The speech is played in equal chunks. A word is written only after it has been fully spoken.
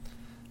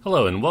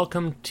Hello and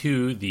welcome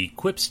to the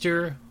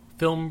Quipster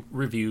Film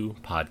Review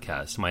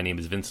Podcast. My name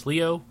is Vince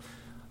Leo.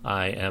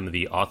 I am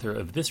the author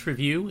of this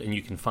review, and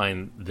you can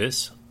find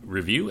this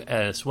review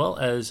as well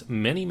as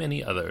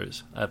many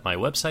others at my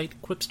website,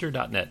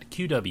 quipster.net,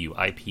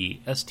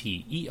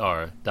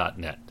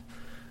 QWIPSTER.net.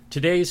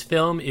 Today's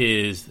film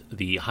is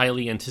the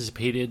highly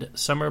anticipated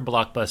summer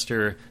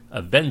blockbuster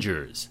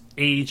Avengers: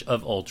 Age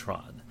of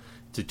Ultron.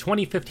 It's a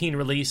 2015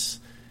 release,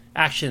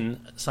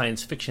 action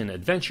science fiction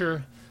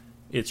adventure.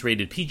 It's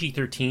rated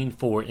PG-13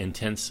 for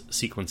intense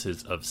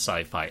sequences of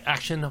sci-fi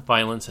action,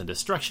 violence, and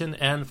destruction,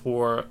 and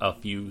for a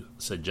few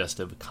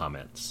suggestive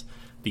comments.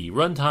 The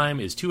runtime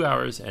is 2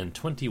 hours and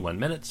 21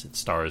 minutes. It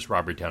stars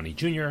Robert Downey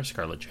Jr.,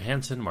 Scarlett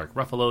Johansson, Mark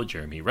Ruffalo,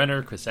 Jeremy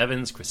Renner, Chris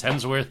Evans, Chris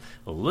Hemsworth,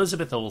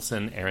 Elizabeth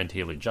Olsen, Aaron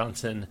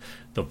Taylor-Johnson,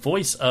 the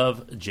voice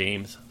of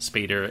James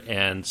Spader,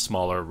 and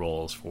smaller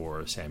roles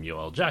for Samuel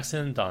L.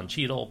 Jackson, Don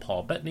Cheadle,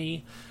 Paul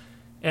Bettany,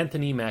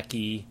 Anthony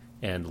Mackie,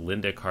 and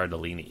Linda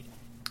Cardellini,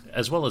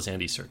 as well as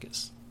Andy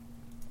Serkis.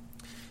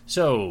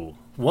 So,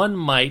 one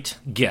might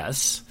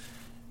guess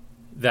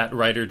that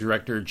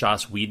writer-director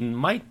Joss Whedon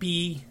might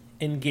be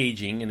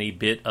engaging in a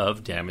bit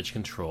of damage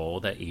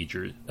control, that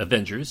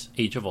Avengers: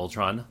 Age of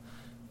Ultron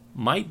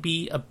might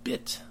be a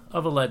bit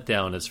of a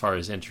letdown as far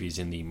as entries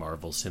in the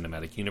Marvel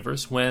Cinematic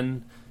Universe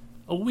when,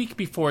 a week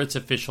before its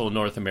official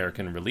North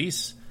American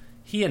release,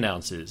 he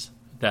announces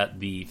that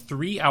the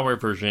 3-hour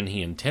version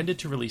he intended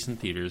to release in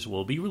theaters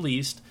will be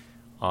released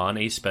on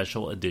a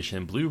special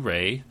edition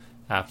Blu-ray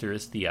after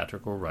its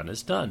theatrical run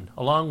is done,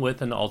 along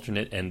with an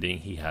alternate ending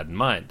he had in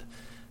mind.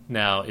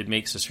 Now, it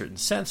makes a certain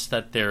sense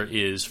that there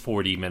is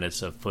 40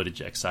 minutes of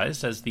footage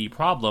excised, as the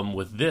problem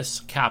with this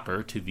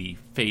capper to the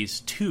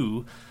Phase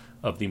 2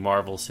 of the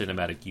Marvel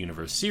Cinematic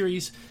Universe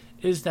series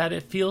is that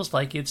it feels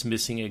like it's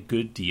missing a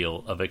good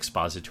deal of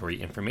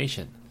expository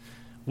information,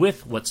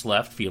 with what's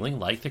left feeling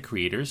like the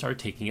creators are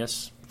taking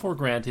us for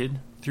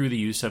granted through the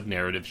use of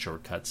narrative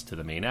shortcuts to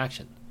the main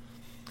action.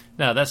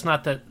 Now, that's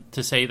not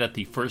to say that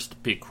the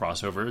first big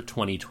crossover,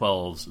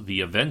 2012's The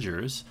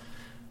Avengers,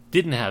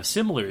 didn't have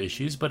similar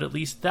issues, but at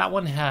least that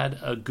one had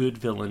a good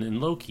villain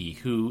in Loki,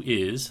 who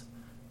is,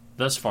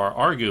 thus far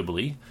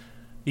arguably,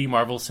 the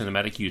Marvel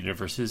Cinematic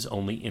Universe's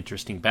only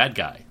interesting bad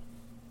guy.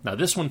 Now,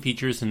 this one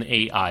features an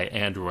AI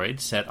android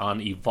set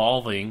on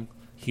evolving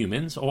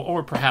humans,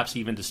 or perhaps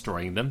even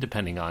destroying them,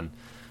 depending on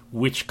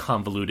which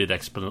convoluted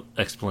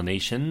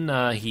explanation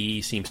he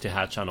seems to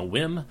hatch on a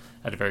whim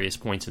at various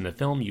points in the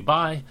film you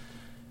buy.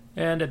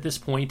 And at this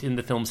point in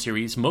the film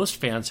series, most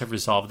fans have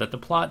resolved that the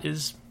plot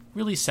is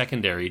really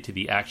secondary to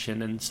the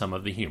action and some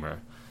of the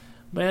humor.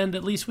 And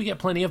at least we get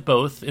plenty of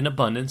both, in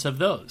abundance of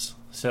those.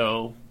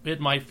 So it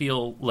might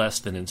feel less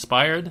than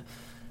inspired,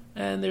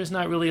 and there's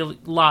not really a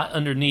lot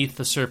underneath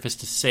the surface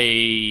to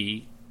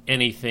say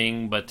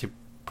anything but to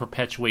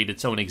perpetuate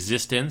its own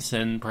existence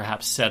and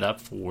perhaps set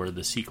up for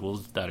the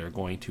sequels that are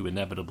going to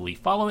inevitably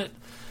follow it.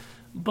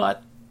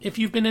 But if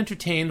you've been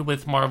entertained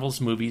with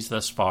Marvel's movies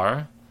thus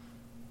far,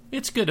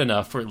 it's good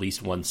enough for at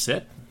least one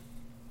sit.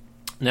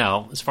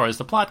 Now, as far as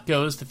the plot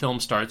goes, the film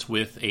starts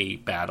with a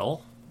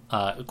battle,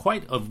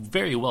 quite a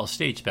very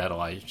well-staged battle,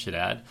 I should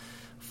add,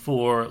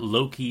 for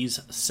Loki's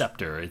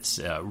scepter. It's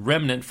a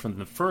remnant from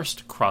the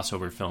first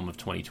crossover film of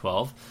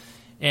 2012,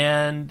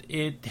 and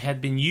it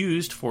had been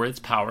used for its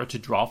power to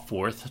draw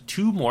forth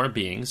two more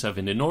beings of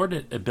an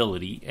inordinate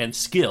ability and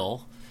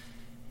skill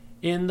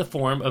in the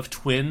form of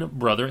twin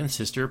brother and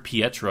sister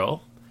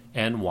Pietro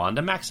and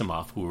Wanda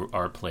Maximoff, who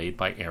are played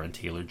by Aaron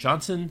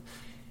Taylor-Johnson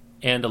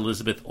and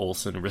Elizabeth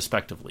Olsen,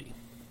 respectively.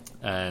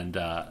 And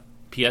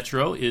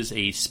Pietro is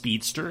a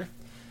speedster,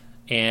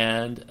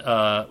 and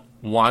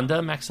Wanda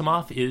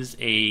Maximoff is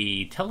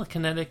a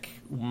telekinetic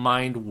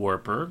mind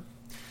warper.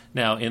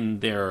 Now,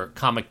 in their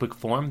comic book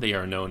form, they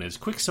are known as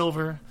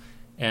Quicksilver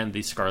and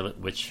the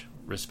Scarlet Witch,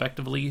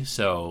 respectively,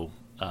 so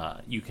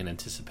you can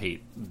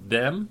anticipate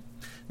them.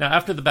 Now,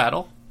 after the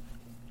battle,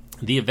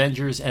 the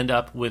Avengers end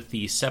up with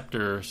the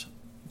scepters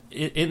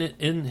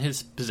in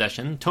his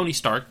possession. Tony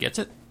Stark gets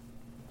it,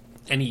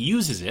 and he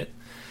uses it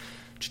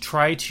to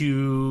try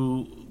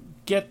to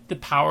get the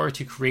power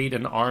to create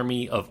an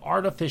army of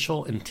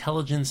artificial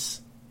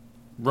intelligence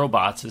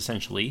robots,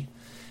 essentially,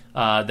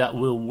 that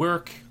will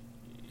work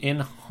in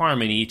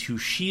harmony to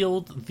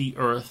shield the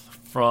Earth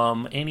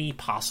from any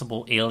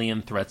possible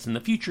alien threats in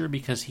the future,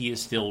 because he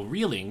is still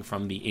reeling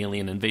from the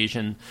alien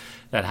invasion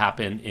that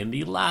happened in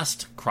the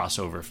last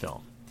crossover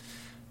film.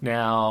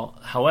 Now,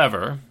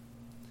 however,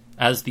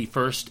 as the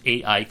first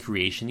AI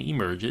creation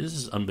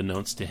emerges,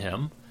 unbeknownst to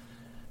him,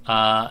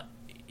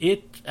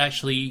 it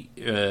actually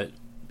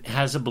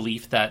has a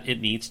belief that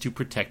it needs to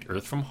protect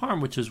Earth from harm,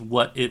 which is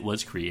what it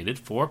was created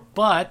for.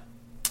 But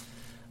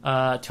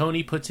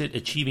Tony puts it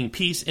achieving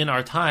peace in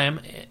our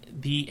time.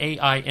 The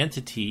AI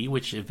entity,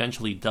 which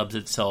eventually dubs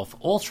itself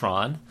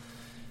Ultron,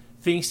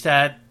 thinks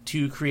that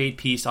to create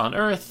peace on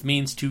Earth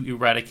means to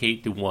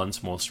eradicate the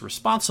ones most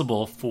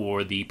responsible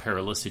for the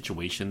perilous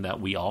situation that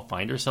we all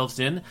find ourselves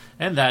in,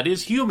 and that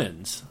is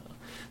humans.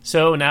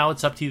 So now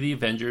it's up to the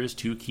Avengers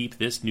to keep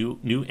this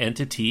new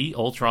entity,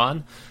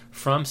 Ultron,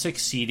 from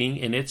succeeding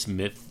in its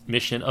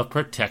mission of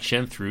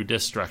protection through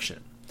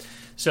destruction.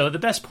 So the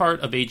best part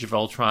of Age of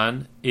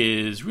Ultron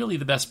is really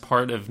the best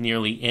part of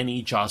nearly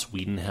any Joss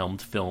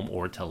Whedon-helmed film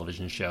or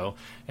television show,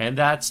 and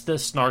that's the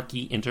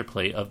snarky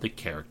interplay of the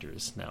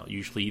characters. Now,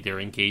 usually they're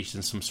engaged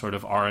in some sort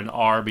of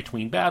R&R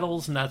between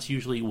battles, and that's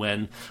usually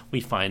when we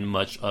find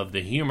much of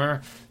the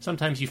humor.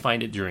 Sometimes you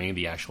find it during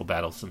the actual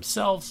battles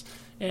themselves,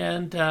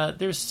 and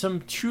there's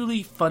some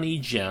truly funny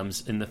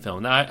gems in the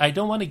film. Now, I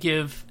don't want to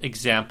give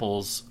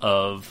examples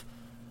of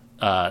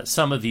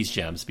some of these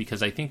gems,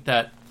 because I think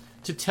that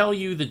to tell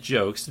you the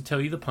jokes, to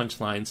tell you the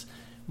punchlines,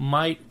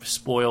 might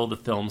spoil the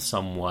film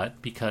somewhat,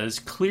 because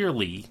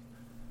clearly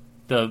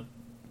the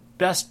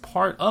best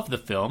part of the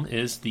film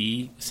is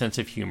the sense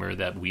of humor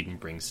that Whedon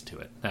brings to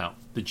it. Now,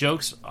 the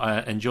jokes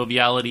and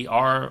joviality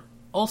are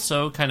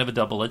also kind of a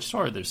double-edged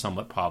sword. They're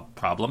somewhat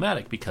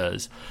problematic,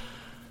 because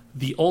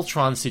the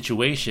Ultron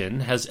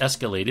situation has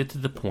escalated to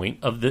the point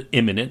of the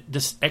imminent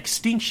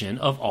extinction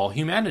of all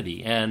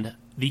humanity, and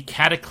the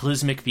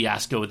cataclysmic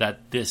fiasco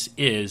that this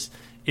is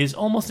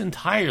almost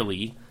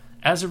entirely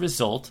as a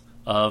result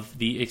of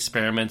the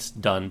experiments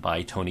done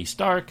by Tony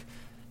Stark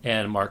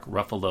and Mark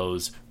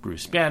Ruffalo's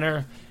Bruce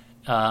Banner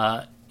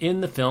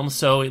in the film.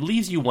 So it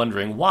leaves you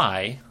wondering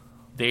why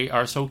they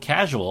are so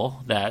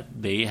casual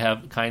that they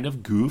have kind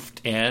of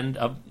goofed and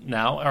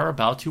now are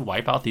about to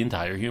wipe out the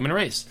entire human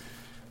race.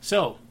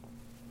 So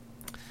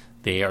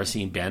they are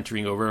seen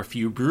bantering over a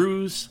few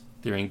brews.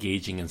 They're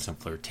engaging in some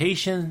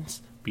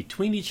flirtations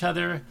between each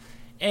other.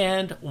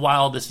 And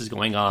while this is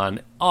going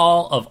on,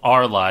 all of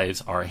our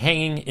lives are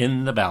hanging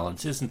in the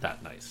balance. Isn't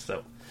that nice?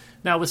 So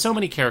now, with so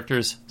many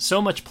characters,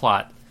 so much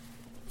plot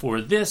for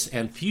this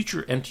and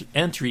future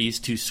entries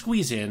to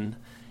squeeze in,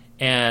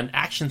 and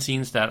action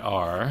scenes that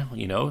are,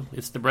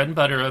 it's the bread and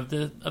butter of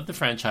the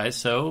franchise,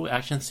 so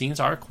action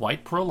scenes are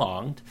quite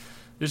prolonged.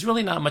 There's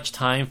really not much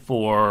time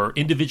for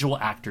individual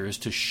actors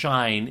to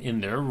shine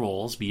in their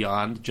roles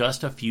beyond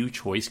just a few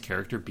choice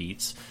character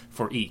beats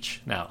for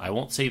each. Now, I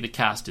won't say the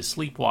cast is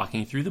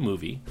sleepwalking through the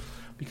movie,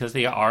 because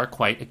they are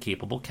quite a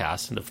capable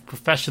cast and of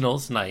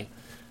professionals, and I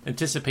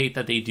anticipate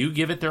that they do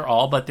give it their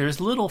all, but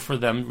there's little for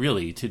them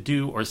really to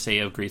do or say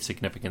of great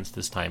significance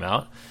this time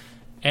out.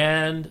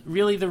 And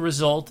really the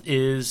result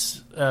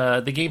is,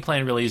 the game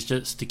plan really is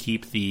just to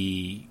keep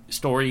the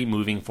story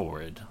moving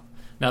forward.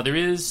 Now, there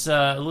is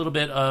a little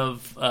bit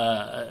of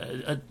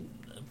a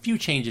few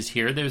changes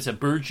here. There's a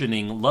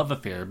burgeoning love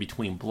affair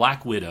between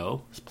Black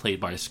Widow, played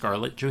by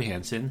Scarlett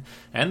Johansson,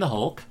 and the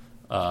Hulk,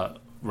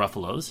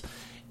 Ruffalo's.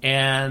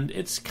 And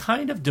it's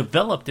kind of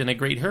developed in a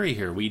great hurry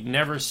here. We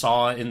never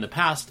saw in the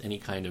past any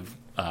kind of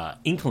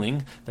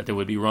inkling that there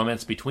would be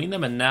romance between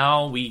them, and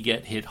now we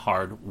get hit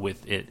hard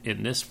with it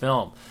in this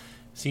film.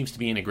 Seems to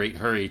be in a great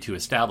hurry to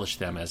establish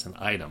them as an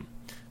item.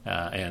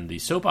 And the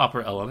soap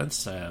opera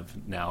elements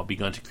have now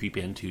begun to creep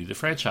into the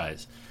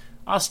franchise.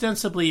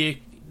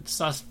 Ostensibly,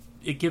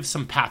 it gives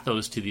some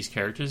pathos to these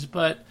characters,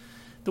 but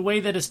the way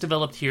that it's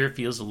developed here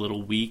feels a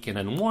little weak and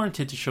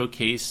unwarranted to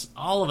showcase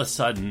all of a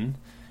sudden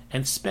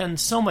and spend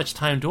so much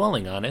time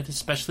dwelling on it,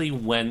 especially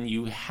when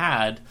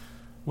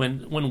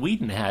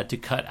Whedon had to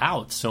cut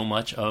out so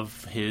much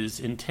of his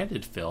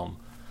intended film.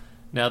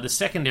 Now, the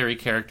secondary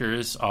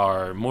characters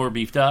are more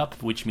beefed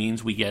up, which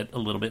means we get a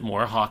little bit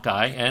more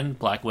Hawkeye and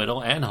Black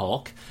Widow and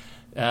Hulk.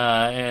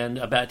 And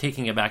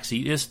taking a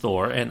backseat is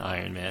Thor and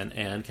Iron Man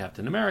and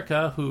Captain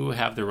America, who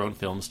have their own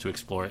films to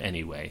explore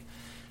anyway.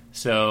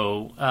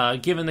 So,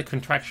 given the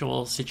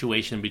contractual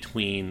situation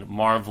between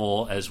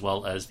Marvel as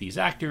well as these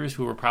actors,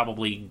 who are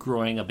probably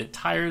growing a bit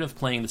tired of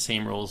playing the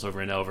same roles over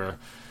and over,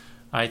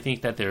 I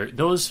think that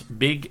those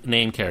big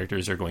name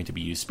characters are going to be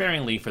used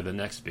sparingly for the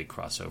next big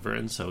crossover,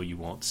 and so you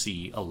won't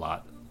see a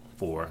lot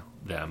for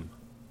them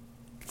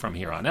from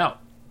here on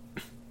out.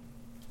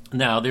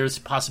 Now, there's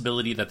a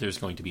possibility that there's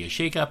going to be a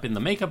shakeup in the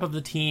makeup of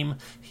the team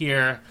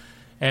here,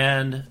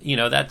 and,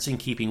 that's in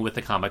keeping with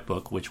the comic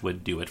book, which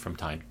would do it from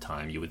time to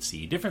time. You would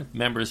see different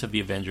members of the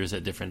Avengers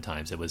at different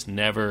times. It was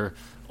never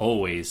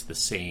always the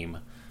same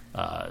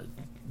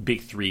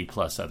big three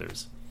plus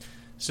others.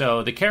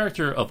 So the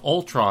character of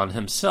Ultron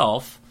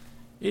himself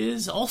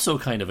is also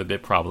kind of a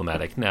bit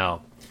problematic.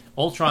 Now,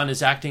 Ultron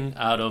is acting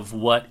out of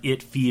what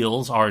it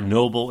feels are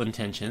noble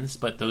intentions,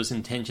 but those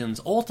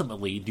intentions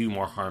ultimately do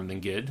more harm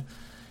than good,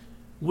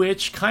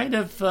 which kind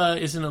of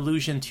is an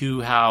allusion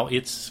to how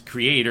its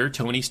creator,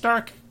 Tony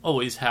Stark,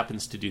 always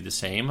happens to do the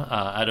same,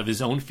 out of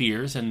his own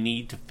fears and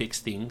need to fix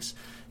things.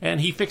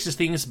 And he fixes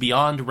things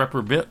beyond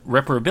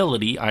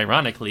reparability,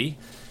 ironically.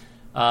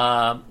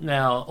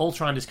 Now,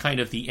 Ultron is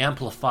kind of the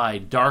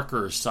amplified,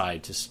 darker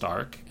side to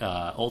Stark.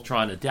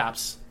 Ultron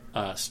adapts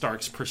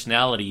Stark's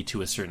personality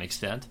to a certain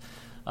extent.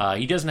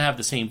 He doesn't have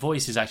the same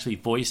voice. He's actually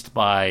voiced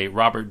by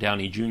Robert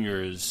Downey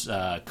Jr.'s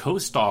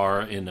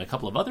co-star in a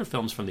couple of other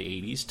films from the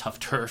 80s, Tough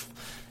Turf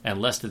and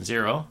Less Than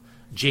Zero,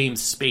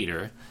 James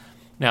Spader.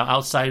 Now,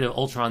 outside of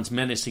Ultron's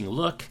menacing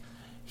look,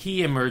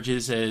 he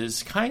emerges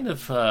as kind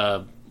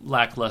of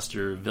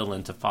lackluster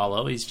villain to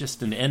follow. He's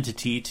just an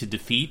entity to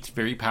defeat,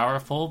 very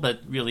powerful,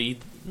 but really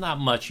not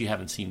much you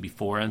haven't seen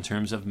before in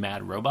terms of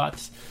mad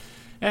robots.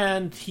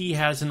 And he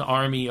has an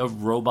army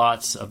of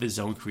robots of his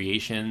own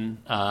creation,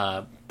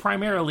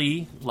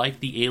 primarily like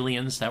the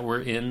aliens that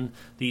were in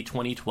the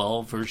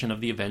 2012 version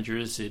of the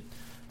Avengers.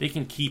 They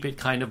can keep it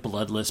kind of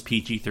bloodless,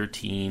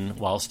 PG-13,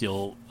 while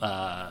still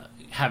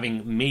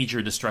having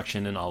major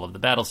destruction in all of the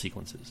battle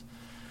sequences.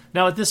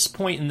 Now, at this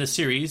point in the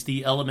series,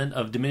 the element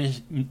of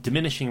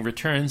diminishing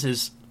returns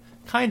is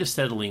kind of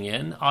settling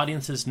in.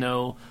 Audiences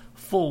know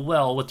full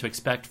well what to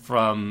expect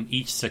from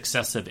each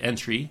successive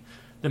entry.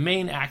 The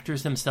main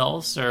actors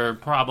themselves are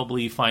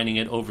probably finding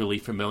it overly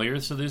familiar,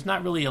 so there's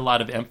not really a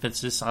lot of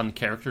emphasis on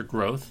character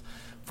growth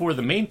for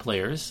the main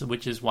players,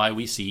 which is why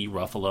we see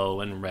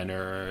Ruffalo and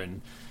Renner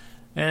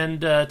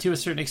and to a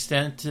certain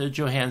extent,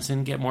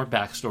 Johansson get more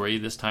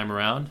backstory this time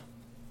around.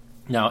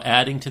 Now,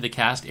 adding to the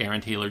cast,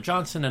 Aaron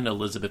Taylor-Johnson and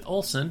Elizabeth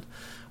Olsen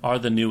are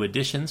the new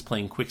additions,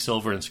 playing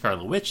Quicksilver and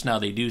Scarlet Witch. Now,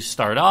 they do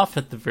start off,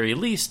 at the very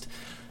least,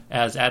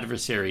 as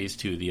adversaries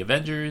to the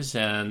Avengers,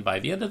 and by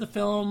the end of the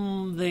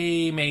film,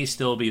 they may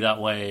still be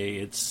that way.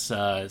 It's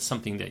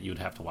something that you'd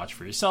have to watch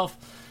for yourself.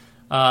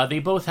 They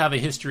both have a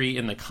history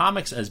in the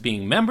comics as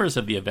being members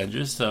of the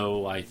Avengers,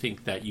 so I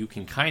think that you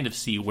can kind of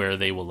see where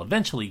they will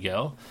eventually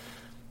go.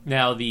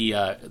 Now,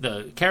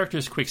 the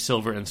characters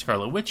Quicksilver and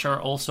Scarlet Witch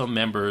are also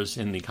members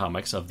in the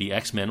comics of the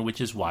X-Men, which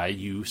is why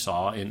you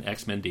saw in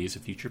X-Men Days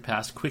of Future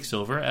Past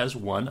Quicksilver as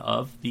one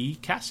of the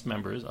cast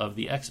members of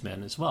the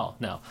X-Men as well.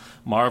 Now,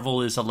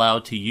 Marvel is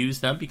allowed to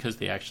use them because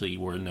they actually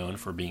were known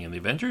for being in the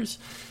Avengers,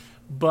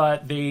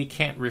 but they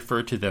can't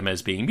refer to them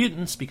as being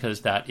mutants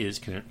because that is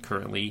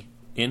currently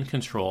in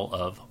control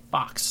of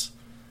Fox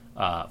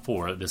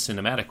for the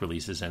cinematic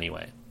releases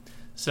anyway.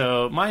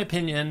 So, my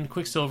opinion,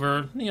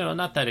 Quicksilver,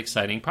 not that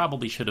exciting.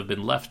 Probably should have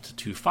been left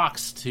to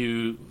Fox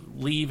to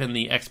leave in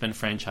the X-Men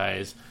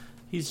franchise.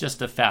 He's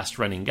just a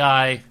fast-running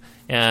guy,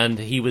 and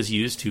he was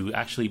used to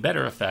actually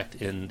better effect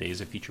in Days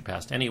of Future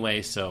Past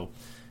anyway, so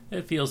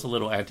it feels a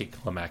little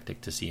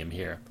anticlimactic to see him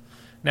here.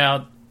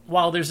 Now,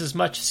 while there's as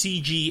much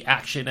CG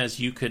action as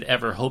you could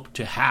ever hope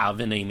to have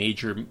in a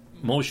major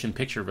motion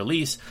picture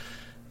release,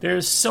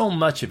 there's so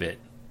much of it.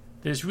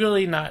 There's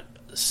really not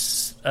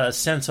a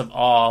sense of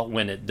awe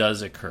when it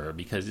does occur,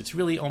 because it's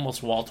really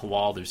almost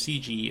wall-to-wall. There's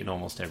CG in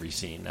almost every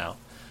scene. Now,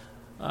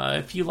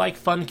 if you like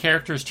fun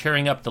characters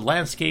tearing up the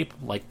landscape,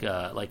 like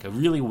a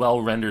really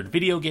well-rendered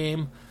video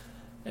game,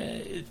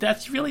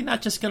 that's really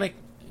not just going to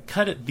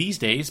cut it these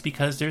days,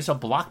 because there's a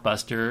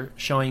blockbuster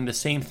showing the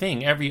same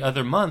thing every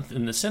other month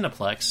in the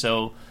Cineplex,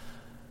 so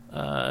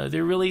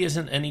there really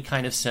isn't any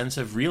kind of sense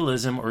of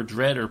realism or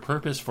dread or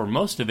purpose for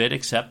most of it,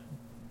 except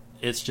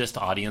it's just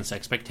audience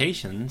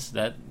expectations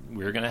that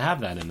we're going to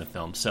have that in the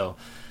film. So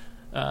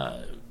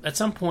at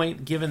some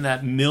point, given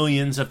that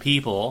millions of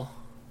people,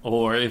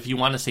 or if you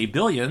want to say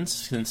billions,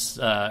 since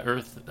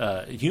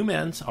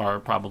humans are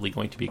probably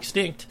going to be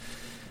extinct,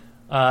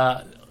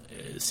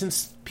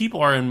 since people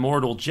are in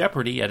mortal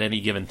jeopardy at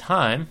any given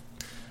time,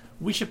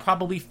 we should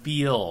probably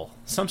feel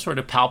some sort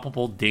of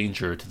palpable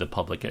danger to the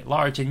public at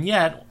large. And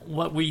yet,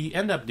 what we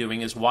end up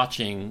doing is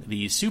watching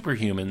these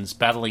superhumans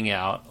battling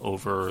out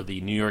over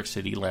the New York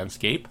City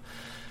landscape.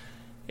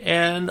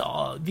 And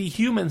the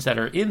humans that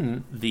are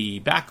in the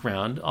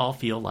background all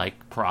feel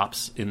like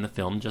props in the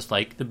film, just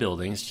like the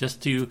buildings,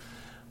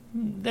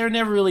 they're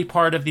never really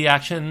part of the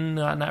action,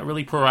 not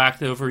really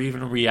proactive or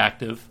even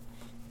reactive.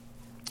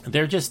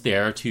 They're just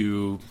there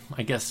to,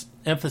 I guess,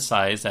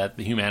 emphasize that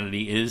the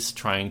humanity is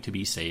trying to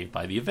be saved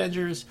by the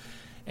Avengers,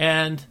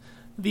 and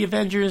the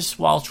Avengers,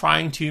 while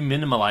trying to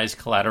minimize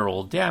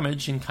collateral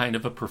damage in kind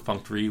of a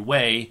perfunctory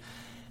way,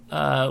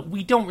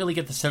 we don't really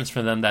get the sense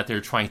from them that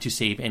they're trying to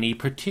save any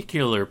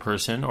particular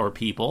person or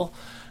people,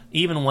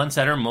 even ones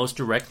that are most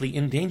directly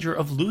in danger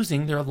of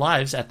losing their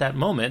lives at that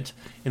moment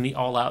in the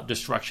all-out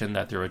destruction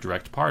that they're a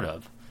direct part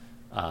of.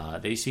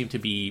 They seem to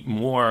be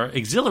more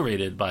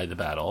exhilarated by the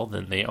battle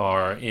than they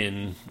are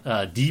in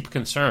deep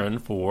concern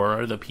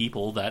for the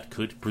people that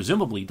could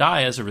presumably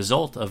die as a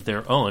result of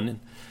their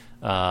own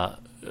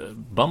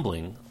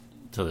bumbling,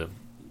 to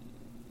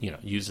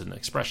use an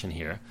expression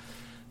here.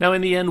 Now,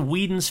 in the end,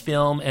 Whedon's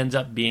film ends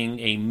up being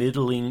a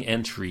middling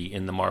entry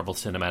in the Marvel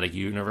Cinematic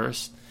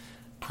Universe,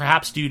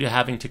 perhaps due to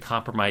having to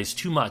compromise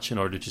too much in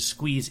order to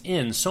squeeze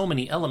in so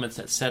many elements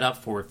that set up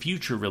for a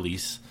future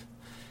release,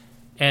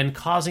 and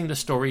causing the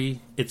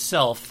story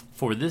itself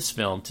for this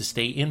film to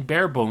stay in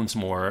bare-bones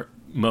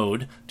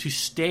mode, to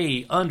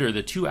stay under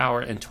the 2 hour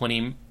and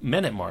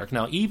 20-minute mark.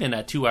 Now, even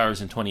at 2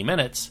 hours and 20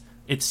 minutes,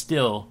 it's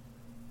still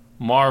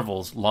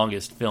Marvel's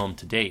longest film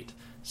to date.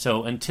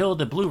 So until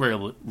the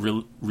Blu-ray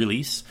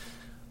release,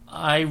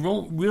 I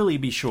won't really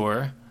be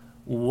sure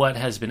what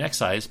has been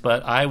excised,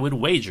 but I would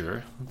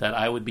wager that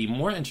I would be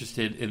more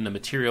interested in the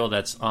material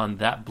that's on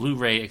that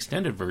Blu-ray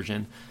extended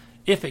version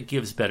if it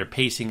gives better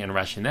pacing and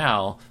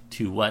rationale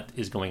to what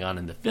is going on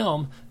in the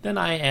film than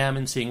I am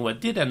in seeing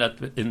what did end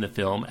up in the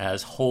film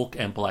as Hulk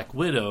and Black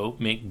Widow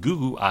make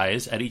goo-goo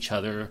eyes at each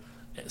other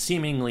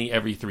seemingly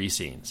every 3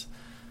 scenes.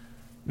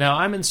 Now,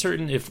 I'm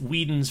uncertain if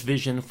Whedon's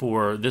vision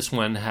for this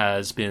one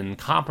has been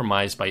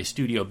compromised by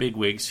studio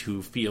bigwigs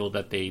who feel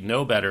that they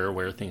know better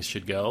where things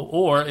should go,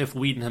 or if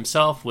Whedon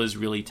himself was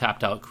really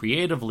tapped out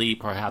creatively,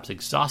 perhaps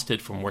exhausted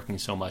from working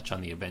so much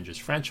on the Avengers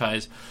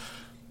franchise.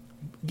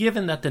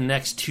 Given that the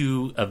next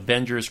two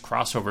Avengers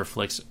crossover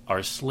flicks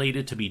are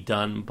slated to be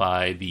done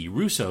by the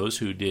Russos,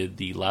 who did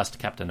the last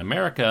Captain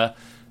America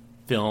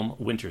film,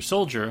 Winter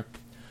Soldier,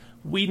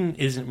 Whedon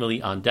isn't really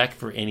on deck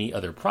for any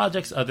other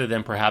projects other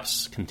than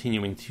perhaps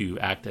continuing to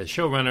act as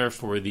showrunner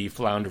for the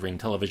floundering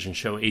television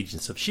show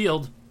Agents of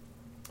S.H.I.E.L.D.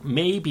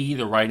 Maybe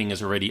the writing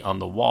is already on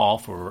the wall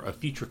for a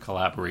future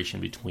collaboration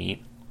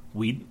between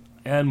Whedon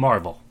and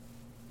Marvel.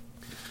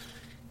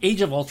 Age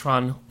of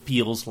Ultron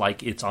feels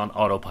like it's on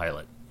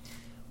autopilot,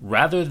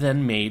 rather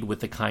than made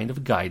with the kind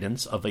of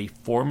guidance of a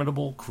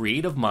formidable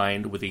creative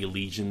mind with a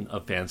legion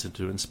of fans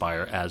to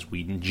inspire, as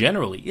Whedon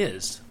generally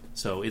is.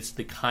 So it's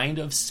the kind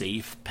of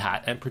safe,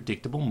 pat, and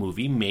predictable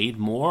movie made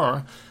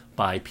more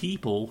by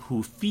people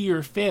who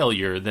fear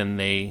failure than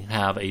they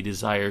have a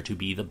desire to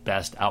be the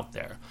best out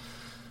there.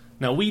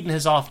 Now, Whedon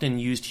has often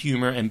used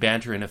humor and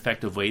banter in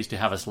effective ways to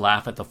have us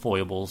laugh at the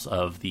foibles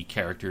of the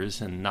characters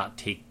and not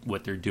take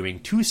what they're doing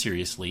too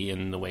seriously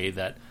in the way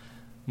that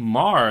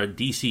marred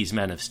DC's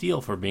Man of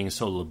Steel for being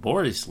so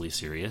laboriously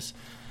serious.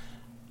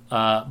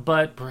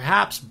 But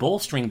perhaps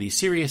bolstering the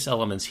serious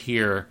elements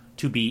here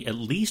to be at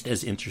least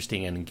as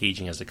interesting and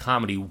engaging as a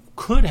comedy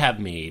could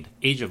have made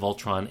Age of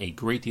Ultron a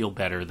great deal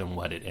better than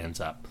what it ends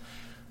up.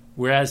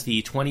 Whereas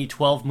the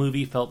 2012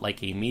 movie felt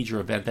like a major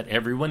event that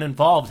everyone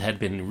involved had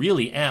been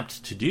really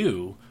amped to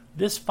do,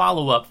 this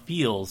follow-up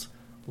feels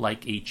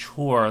like a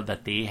chore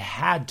that they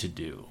had to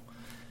do.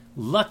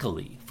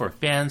 Luckily, for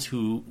fans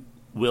who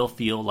will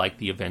feel like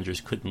the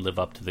Avengers couldn't live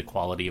up to the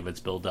quality of its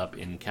build-up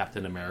in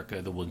Captain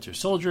America: The Winter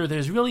Soldier,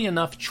 there's really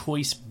enough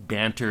choice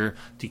banter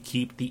to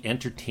keep the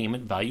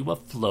entertainment value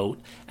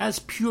afloat as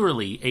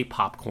purely a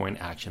popcorn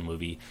action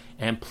movie,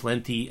 and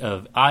plenty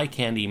of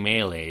eye-candy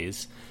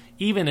melees,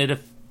 even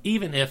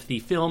if the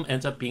film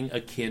ends up being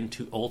akin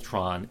to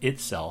Ultron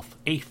itself,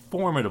 a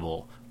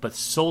formidable but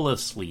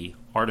soullessly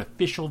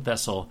artificial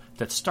vessel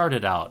that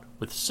started out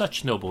with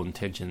such noble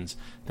intentions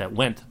that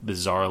went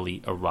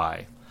bizarrely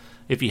awry.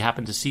 If you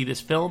happen to see this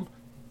film,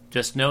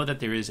 just know that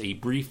there is a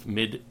brief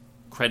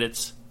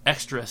mid-credits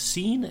extra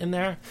scene in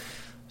there,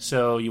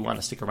 so you want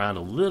to stick around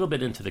a little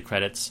bit into the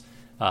credits.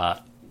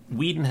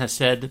 Whedon has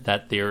said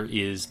that there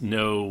is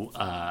no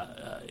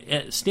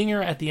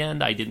stinger at the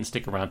end. I didn't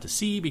stick around to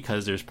see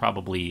because there's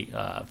probably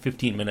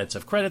 15 minutes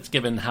of credits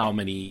given how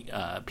many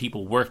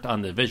people worked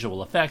on the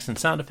visual effects and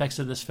sound effects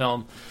of this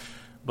film,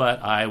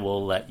 but I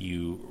will let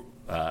you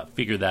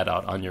figure that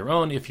out on your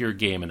own if you're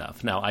game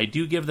enough. Now, I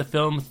do give the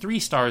film 3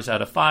 stars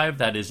out of 5.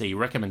 That is a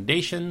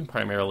recommendation,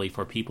 primarily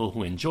for people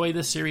who enjoy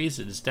this series.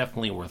 It is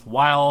definitely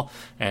worthwhile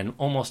and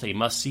almost a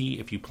must-see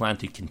if you plan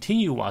to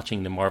continue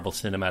watching the Marvel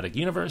Cinematic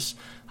Universe.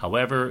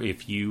 However,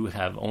 if you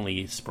have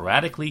only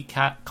sporadically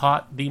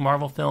caught the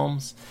Marvel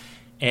films,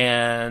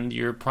 and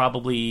you're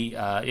possibly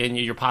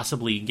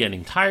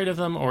getting tired of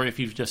them, or if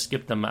you've just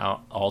skipped them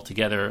out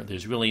altogether,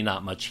 there's really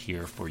not much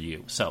here for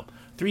you. So,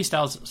 3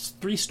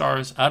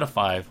 stars out of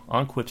 5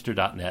 on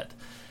Quipster.net.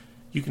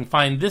 You can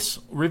find this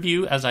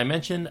review, as I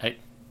mentioned,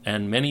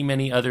 and many,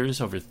 many others,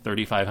 over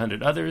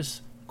 3,500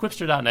 others,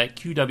 Quipster.net,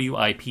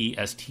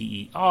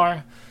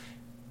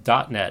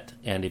 QWIPSTER.net.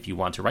 And if you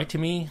want to write to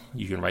me,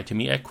 you can write to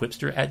me at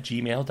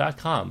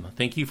quipster@gmail.com.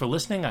 Thank you for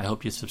listening. I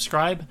hope you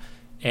subscribe,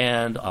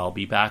 and I'll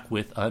be back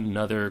with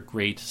another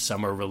great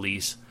summer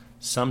release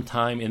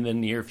sometime in the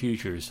near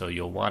future, so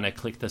you'll want to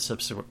click the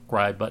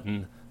subscribe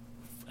button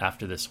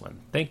after this one.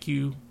 Thank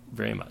you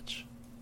very much.